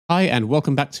Hi and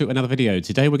welcome back to another video.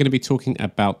 Today we're going to be talking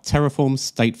about Terraform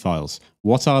state files.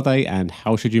 What are they and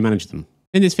how should you manage them?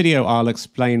 In this video I'll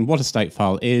explain what a state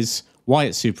file is, why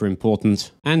it's super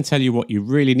important, and tell you what you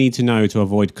really need to know to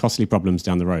avoid costly problems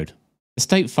down the road. A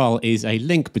state file is a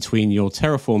link between your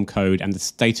Terraform code and the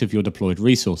state of your deployed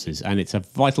resources, and it's a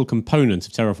vital component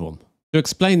of Terraform. To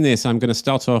explain this, I'm going to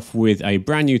start off with a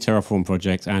brand new Terraform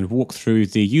project and walk through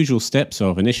the usual steps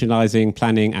of initializing,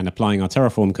 planning, and applying our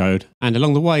Terraform code. And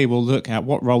along the way, we'll look at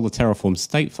what role the Terraform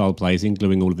state file plays in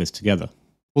gluing all of this together.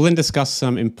 We'll then discuss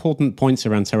some important points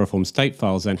around Terraform state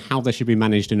files and how they should be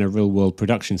managed in a real-world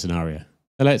production scenario.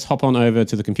 So let's hop on over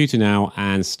to the computer now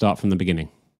and start from the beginning.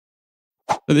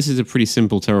 So this is a pretty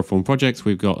simple Terraform project.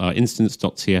 We've got our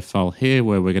instance.tf file here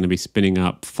where we're going to be spinning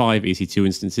up 5 EC2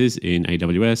 instances in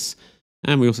AWS.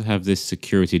 And we also have this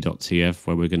security.tf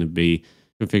where we're going to be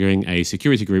configuring a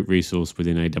security group resource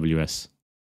within AWS.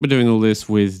 We're doing all this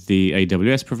with the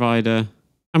AWS provider,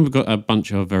 and we've got a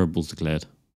bunch of variables declared.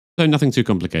 So nothing too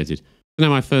complicated. So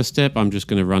now my first step, I'm just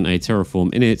going to run a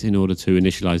Terraform init in order to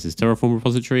initialize this Terraform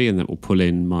repository, and that will pull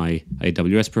in my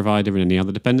AWS provider and any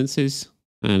other dependencies.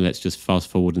 And let's just fast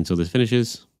forward until this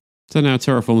finishes. So now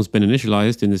Terraform's been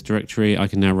initialized in this directory. I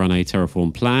can now run a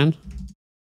Terraform plan.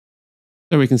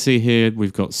 So we can see here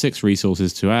we've got 6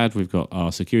 resources to add. We've got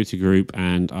our security group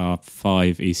and our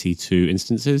 5 EC2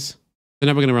 instances. So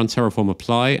now we're going to run Terraform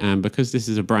apply, and because this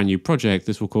is a brand new project,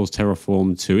 this will cause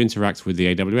Terraform to interact with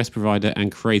the AWS provider and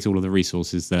create all of the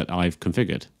resources that I've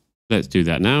configured. Let's do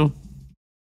that now.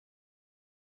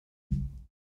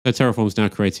 So Terraform's now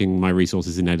creating my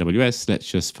resources in AWS.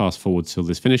 Let's just fast forward till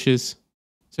this finishes.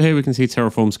 So here we can see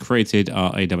Terraform's created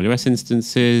our AWS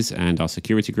instances and our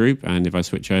security group. And if I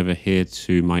switch over here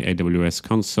to my AWS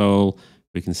console,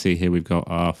 we can see here we've got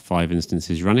our 5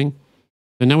 instances running.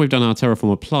 So now we've done our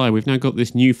Terraform apply, we've now got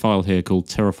this new file here called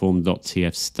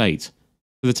terraform.tf state. So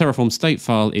the Terraform state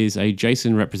file is a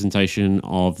JSON representation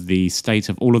of the state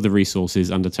of all of the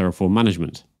resources under Terraform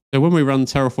management. So when we run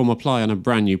Terraform apply on a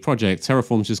brand new project,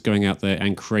 Terraform's just going out there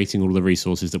and creating all of the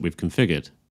resources that we've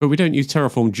configured. But we don't use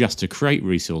Terraform just to create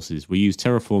resources. We use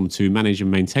Terraform to manage and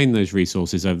maintain those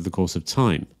resources over the course of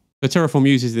time. So Terraform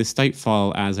uses this state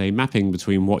file as a mapping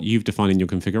between what you've defined in your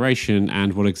configuration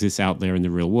and what exists out there in the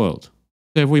real world.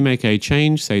 So if we make a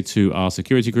change, say to our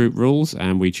security group rules,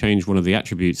 and we change one of the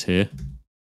attributes here,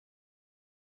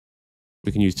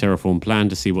 we can use Terraform plan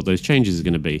to see what those changes are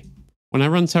going to be. When I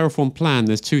run Terraform plan,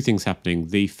 there's 2 things happening.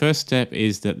 The first step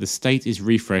is that the state is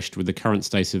refreshed with the current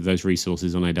state of those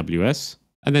resources on AWS.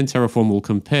 And then Terraform will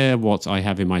compare what I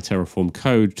have in my Terraform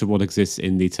code to what exists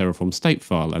in the Terraform state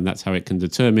file, and that's how it can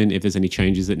determine if there's any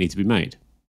changes that need to be made.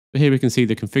 So here we can see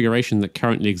the configuration that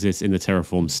currently exists in the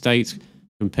Terraform state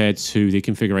compared to the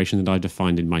configuration that I've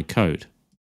defined in my code.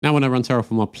 Now when I run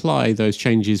Terraform apply, those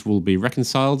changes will be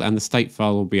reconciled and the state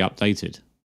file will be updated.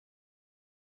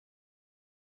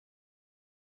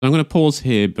 I'm going to pause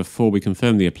here before we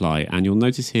confirm the apply, and you'll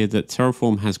notice here that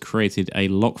Terraform has created a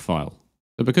lock file.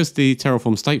 So because the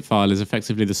Terraform state file is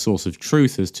effectively the source of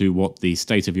truth as to what the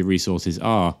state of your resources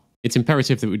are, it's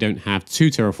imperative that we don't have 2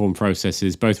 Terraform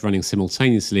processes both running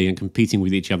simultaneously and competing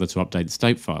with each other to update the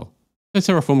state file. So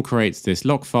Terraform creates this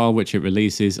lock file which it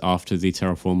releases after the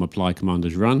Terraform apply command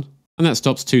is run, and that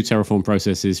stops 2 Terraform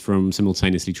processes from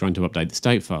simultaneously trying to update the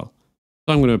state file.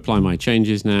 So I'm going to apply my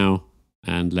changes now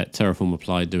and let Terraform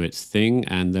apply do its thing,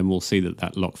 and then we'll see that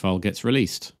that lock file gets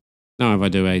released. Now if I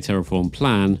do a Terraform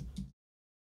plan,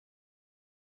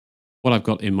 what I've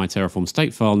got in my Terraform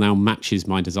state file now matches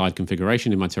my desired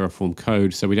configuration in my Terraform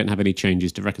code, so we don't have any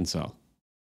changes to reconcile.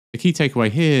 The key takeaway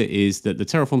here is that the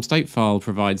Terraform state file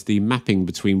provides the mapping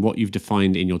between what you've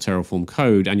defined in your Terraform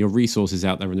code and your resources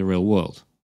out there in the real world.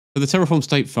 So the Terraform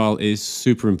state file is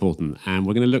super important, and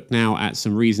we're going to look now at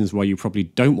some reasons why you probably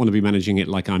don't want to be managing it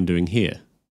like I'm doing here.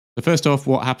 So first off,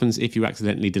 what happens if you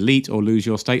accidentally delete or lose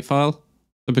your state file?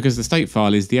 So because the state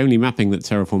file is the only mapping that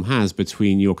Terraform has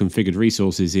between your configured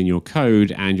resources in your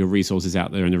code and your resources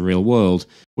out there in the real world,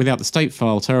 without the state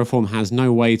file, Terraform has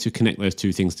no way to connect those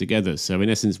 2 things together. So in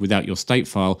essence, without your state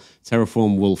file,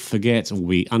 Terraform will forget or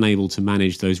be unable to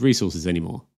manage those resources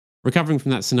anymore. Recovering from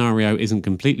that scenario isn't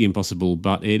completely impossible,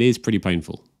 but it is pretty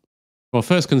painful. Our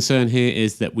first concern here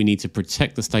is that we need to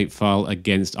protect the state file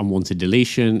against unwanted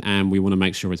deletion, and we want to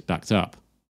make sure it's backed up.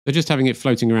 So just having it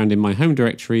floating around in my home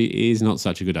directory is not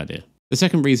such a good idea. The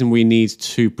second reason we need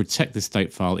to protect the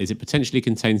state file is it potentially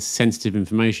contains sensitive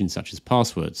information such as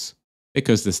passwords.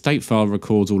 Because the state file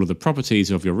records all of the properties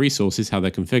of your resources, how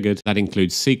they're configured, that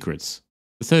includes secrets.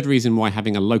 The third reason why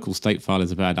having a local state file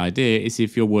is a bad idea is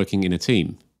if you're working in a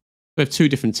team. So if two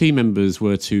different team members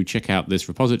were to check out this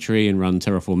repository and run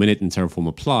Terraform init and Terraform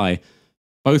apply,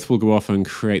 both will go off and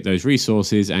create those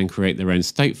resources and create their own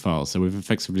state files. So we've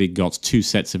effectively got two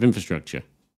sets of infrastructure.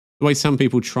 The way some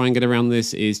people try and get around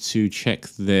this is to check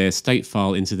their state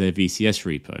file into their VCS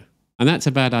repo. And that's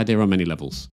a bad idea on many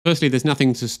levels. Firstly, there's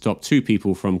nothing to stop two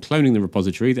people from cloning the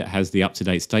repository that has the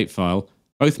up-to-date state file,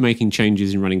 both making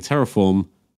changes in running Terraform,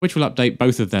 which will update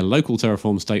both of their local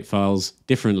Terraform state files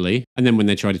differently, and then when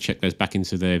they try to check those back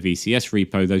into their VCS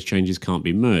repo, those changes can't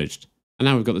be merged. And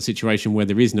now we've got the situation where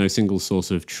there is no single source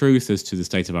of truth as to the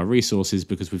state of our resources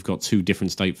because we've got two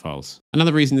different state files.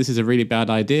 Another reason this is a really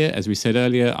bad idea, as we said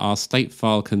earlier, our state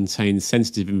file contains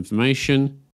sensitive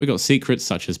information. We've got secrets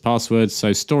such as passwords,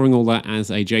 so storing all that as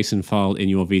a JSON file in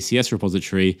your VCS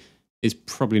repository is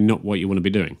probably not what you want to be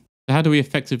doing. So how do we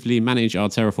effectively manage our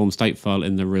Terraform state file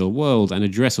in the real world and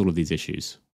address all of these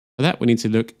issues? For that, we need to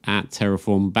look at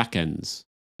Terraform backends.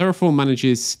 Terraform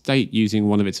manages state using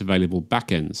one of its available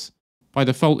backends. By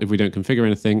default, if we don't configure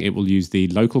anything, it will use the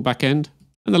local backend,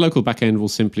 and the local backend will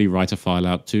simply write a file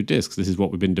out to disks. This is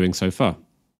what we've been doing so far.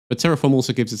 But Terraform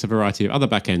also gives us a variety of other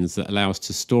backends that allow us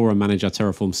to store and manage our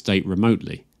Terraform state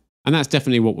remotely. And that's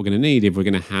definitely what we're going to need if we're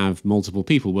going to have multiple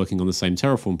people working on the same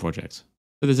Terraform project.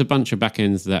 So there's a bunch of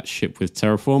backends that ship with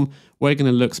Terraform. We're going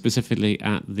to look specifically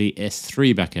at the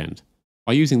S3 backend.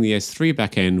 By using the S3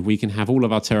 backend, we can have all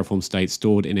of our Terraform state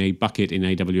stored in a bucket in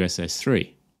AWS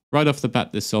S3. Right off the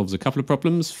bat, this solves a couple of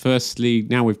problems. Firstly,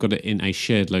 now we've got it in a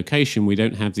shared location, we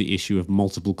don't have the issue of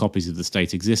multiple copies of the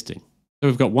state existing. So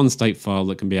we've got one state file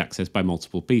that can be accessed by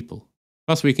multiple people.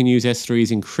 Plus, we can use S3's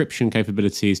encryption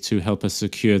capabilities to help us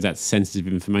secure that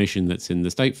sensitive information that's in the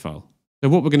state file. So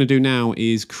what we're going to do now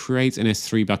is create an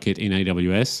S3 bucket in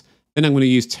AWS. Then I'm going to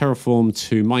use Terraform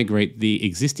to migrate the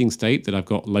existing state that I've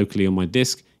got locally on my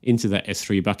disk into that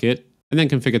S3 bucket, and then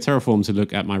configure Terraform to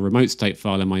look at my remote state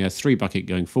file in my S3 bucket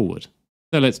going forward.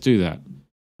 So let's do that.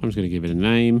 I'm just going to give it a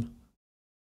name.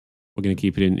 We're going to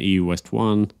keep it in EU West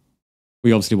 1.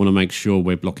 We obviously want to make sure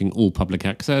we're blocking all public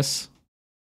access.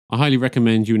 I highly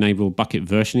recommend you enable bucket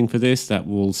versioning for this. That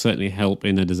will certainly help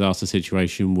in a disaster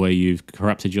situation where you've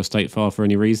corrupted your state file for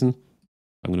any reason.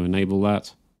 I'm going to enable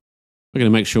that. We're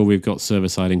going to make sure we've got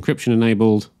server-side encryption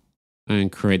enabled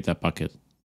and create that bucket.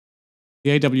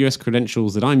 The AWS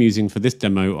credentials that I'm using for this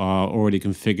demo are already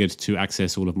configured to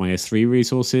access all of my S3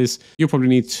 resources. You'll probably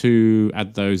need to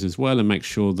add those as well and make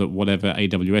sure that whatever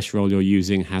AWS role you're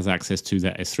using has access to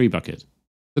that S3 bucket.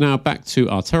 So now back to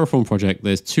our Terraform project,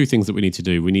 there's two things that we need to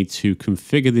do. We need to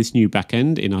configure this new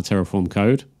backend in our Terraform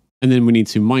code, and then we need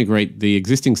to migrate the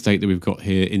existing state that we've got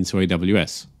here into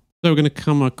AWS. So we're going to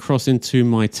come across into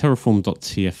my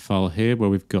terraform.tf file here where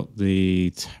we've got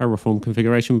the Terraform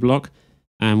configuration block.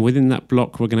 And within that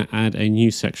block, we're going to add a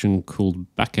new section called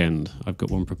backend. I've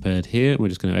got one prepared here. We're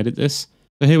just going to edit this.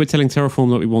 So here we're telling Terraform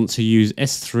that we want to use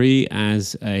S3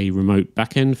 as a remote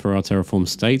backend for our Terraform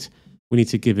state. We need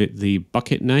to give it the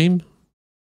bucket name.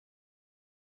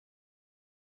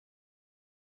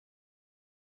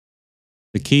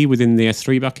 The key within the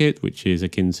S3 bucket, which is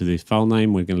akin to the file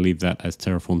name, we're going to leave that as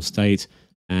Terraform state,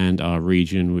 and our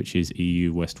region, which is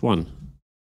EU West 1. So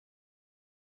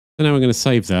now we're going to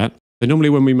save that. So normally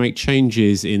when we make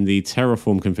changes in the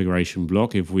Terraform configuration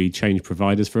block, if we change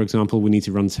providers, for example, we need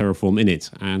to run Terraform init.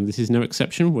 And this is no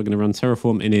exception. We're going to run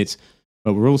Terraform init,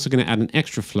 but we're also going to add an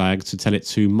extra flag to tell it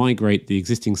to migrate the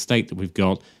existing state that we've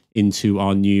got into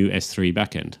our new S3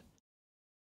 backend.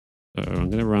 So I'm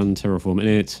going to run Terraform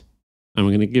init, and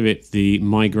we're going to give it the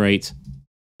migrate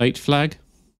state flag.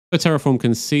 So Terraform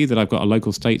can see that I've got a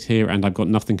local state here and I've got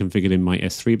nothing configured in my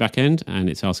S3 backend, and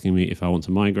it's asking me if I want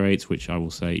to migrate, which I will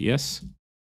say yes.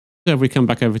 So if we come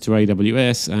back over to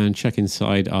AWS and check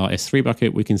inside our S3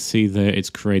 bucket, we can see there it's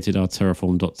created our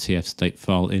terraform.tf state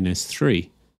file in S3.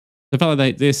 To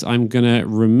validate this, I'm going to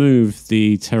remove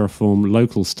the Terraform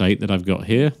local state that I've got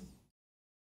here.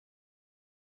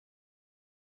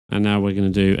 And now we're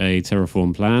going to do a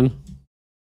Terraform plan.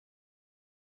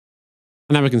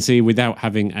 And now we can see without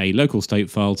having a local state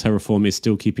file, Terraform is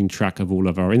still keeping track of all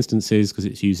of our instances because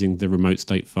it's using the remote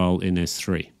state file in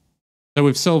S3. So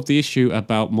we've solved the issue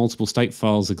about multiple state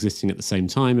files existing at the same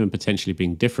time and potentially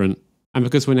being different. And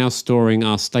because we're now storing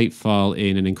our state file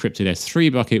in an encrypted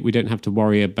S3 bucket, we don't have to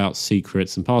worry about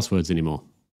secrets and passwords anymore.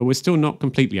 But we're still not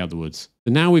completely out of the woods.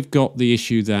 So now we've got the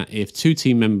issue that if two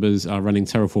team members are running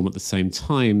Terraform at the same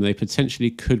time, they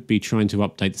potentially could be trying to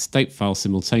update the state file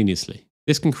simultaneously.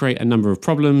 This can create a number of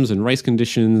problems and race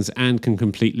conditions and can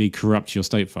completely corrupt your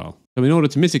state file. So in order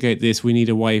to mitigate this, we need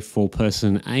a way for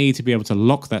person A to be able to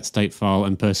lock that state file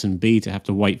and person B to have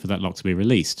to wait for that lock to be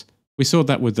released. We saw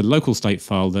that with the local state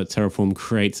file that Terraform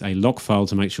creates a lock file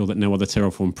to make sure that no other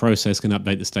Terraform process can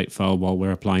update the state file while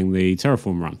we're applying the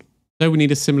Terraform run. So we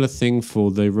need a similar thing for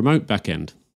the remote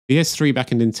backend. The S3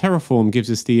 backend in Terraform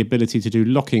gives us the ability to do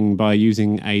locking by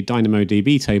using a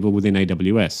DynamoDB table within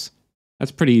AWS.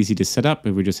 That's pretty easy to set up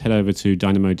if we just head over to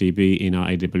DynamoDB in our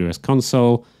AWS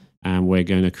console, and we're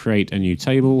going to create a new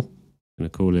table. I'm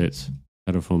going to call it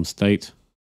Terraform state.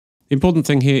 The important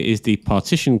thing here is the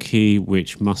partition key,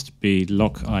 which must be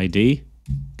lock ID,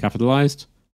 capitalized.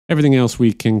 Everything else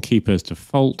we can keep as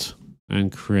default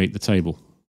and create the table.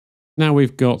 Now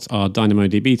we've got our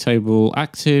DynamoDB table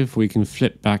active, we can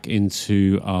flip back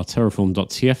into our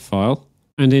terraform.tf file.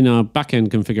 And in our backend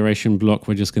configuration block,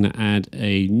 we're just going to add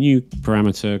a new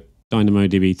parameter,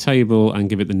 DynamoDB table, and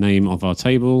give it the name of our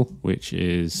table, which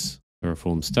is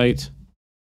Terraform state.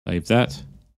 Save that.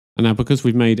 And now because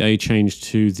we've made a change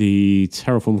to the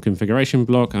Terraform configuration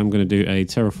block, I'm going to do a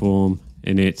Terraform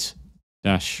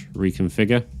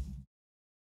init-reconfigure.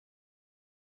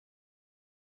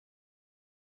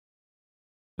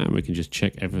 And we can just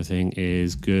check everything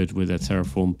is good with a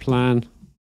Terraform plan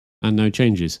and no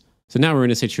changes. So now we're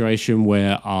in a situation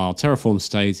where our Terraform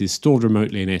state is stored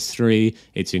remotely in S3,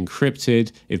 it's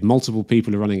encrypted. If multiple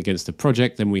people are running against the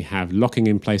project, then we have locking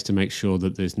in place to make sure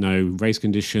that there's no race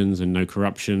conditions and no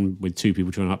corruption with two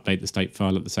people trying to update the state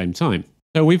file at the same time.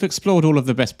 So we've explored all of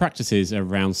the best practices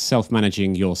around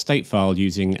self-managing your state file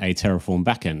using a Terraform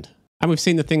backend. And we've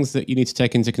seen the things that you need to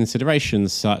take into consideration,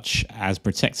 such as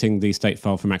protecting the state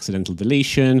file from accidental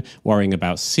deletion, worrying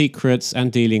about secrets, and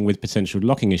dealing with potential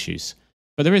locking issues.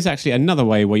 But there is actually another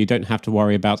way where you don't have to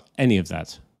worry about any of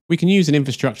that. We can use an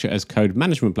infrastructure as code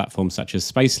management platform such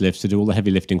as Spacelift to do all the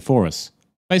heavy lifting for us.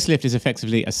 Spacelift is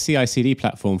effectively a CI/CD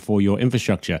platform for your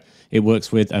infrastructure. It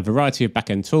works with a variety of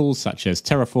backend tools such as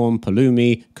Terraform,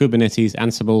 Pulumi, Kubernetes,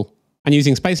 Ansible. And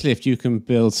using Spacelift, you can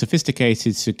build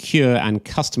sophisticated, secure, and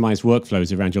customized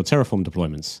workflows around your Terraform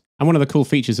deployments. And one of the cool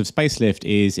features of Spacelift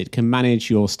is it can manage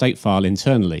your state file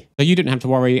internally. So you don't have to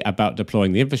worry about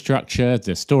deploying the infrastructure,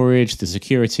 the storage, the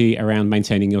security around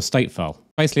maintaining your state file.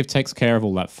 Spacelift takes care of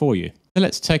all that for you. So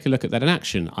let's take a look at that in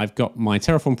action. I've got my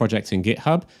Terraform project in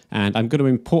GitHub, and I'm going to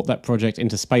import that project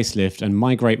into Spacelift and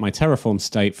migrate my Terraform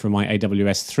state from my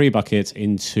AWS S3 bucket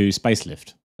into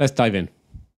Spacelift. Let's dive in.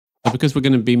 So because we're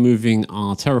going to be moving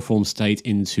our Terraform state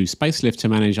into Spacelift to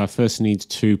manage, I first need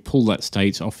to pull that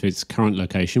state off its current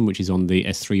location, which is on the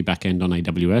S3 backend on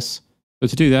AWS. So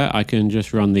to do that, I can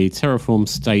just run the Terraform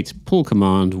state pull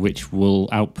command, which will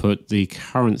output the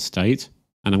current state.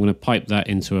 And I'm going to pipe that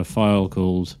into a file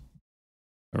called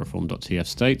terraform.tf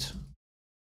state.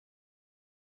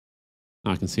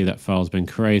 I can see that file's been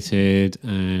created.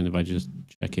 And if I just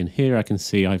check in here, I can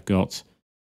see I've got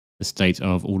the state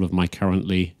of all of my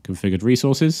currently configured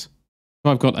resources.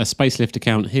 So I've got a Spacelift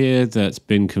account here that's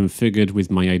been configured with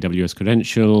my AWS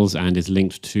credentials and is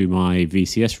linked to my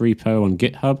VCS repo on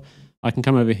GitHub. I can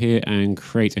come over here and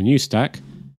create a new stack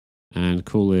and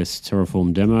call this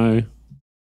Terraform demo.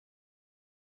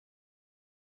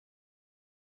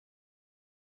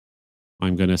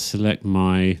 I'm going to select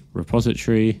my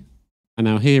repository. And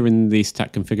now here in the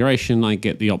stack configuration, I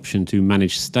get the option to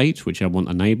manage state, which I want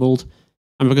enabled.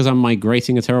 And because I'm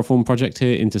migrating a Terraform project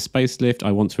here into Spacelift,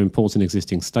 I want to import an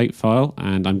existing state file,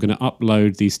 and I'm going to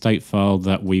upload the state file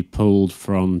that we pulled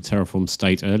from Terraform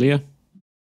state earlier.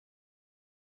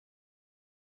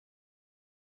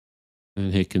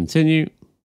 And hit continue.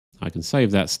 I can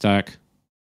save that stack.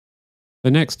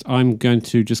 So next, I'm going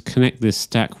to just connect this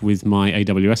stack with my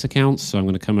AWS account. So I'm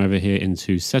going to come over here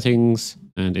into settings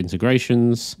and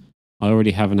integrations. I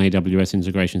already have an AWS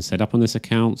integration set up on this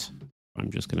account. I'm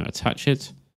just going to attach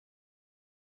it.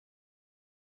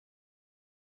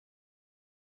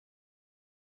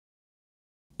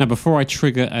 Now, before I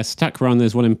trigger a stack run,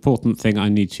 there's one important thing I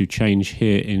need to change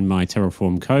here in my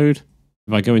Terraform code.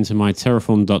 If I go into my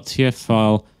terraform.tf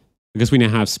file, because we now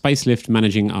have Spacelift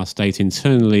managing our state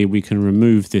internally, we can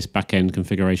remove this backend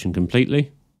configuration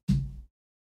completely.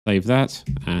 Save that,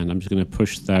 and I'm just going to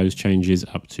push those changes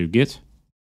up to Git.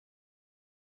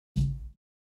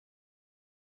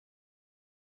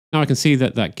 Now I can see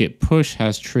that that git push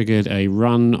has triggered a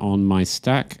run on my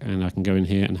stack, and I can go in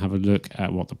here and have a look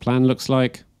at what the plan looks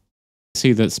like.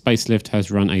 See that Spacelift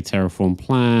has run a Terraform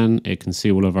plan. It can see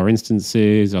all of our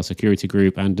instances, our security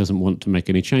group, and doesn't want to make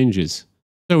any changes.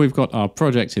 So we've got our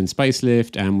project in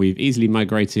Spacelift, and we've easily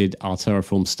migrated our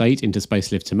Terraform state into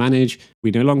Spacelift to manage.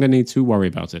 We no longer need to worry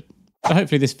about it. So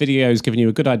hopefully this video has given you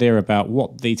a good idea about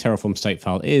what the Terraform state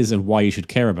file is and why you should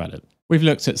care about it. We've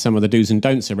looked at some of the do's and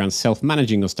don'ts around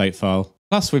self-managing your state file.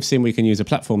 Plus, we've seen we can use a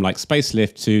platform like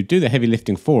Spacelift to do the heavy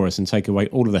lifting for us and take away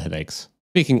all of the headaches.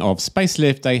 Speaking of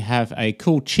Spacelift, they have a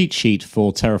cool cheat sheet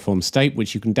for Terraform state,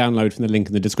 which you can download from the link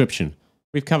in the description.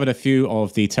 We've covered a few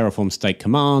of the Terraform state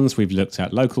commands, we've looked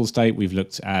at local state, we've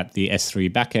looked at the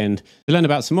S3 backend. To learn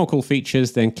about some more cool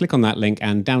features, then click on that link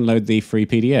and download the free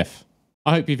PDF.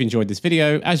 I hope you've enjoyed this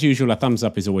video. As usual, a thumbs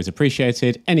up is always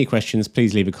appreciated. Any questions,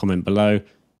 please leave a comment below.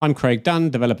 I'm Craig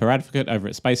Dunn, developer advocate over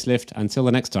at Spacelift. Until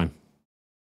the next time.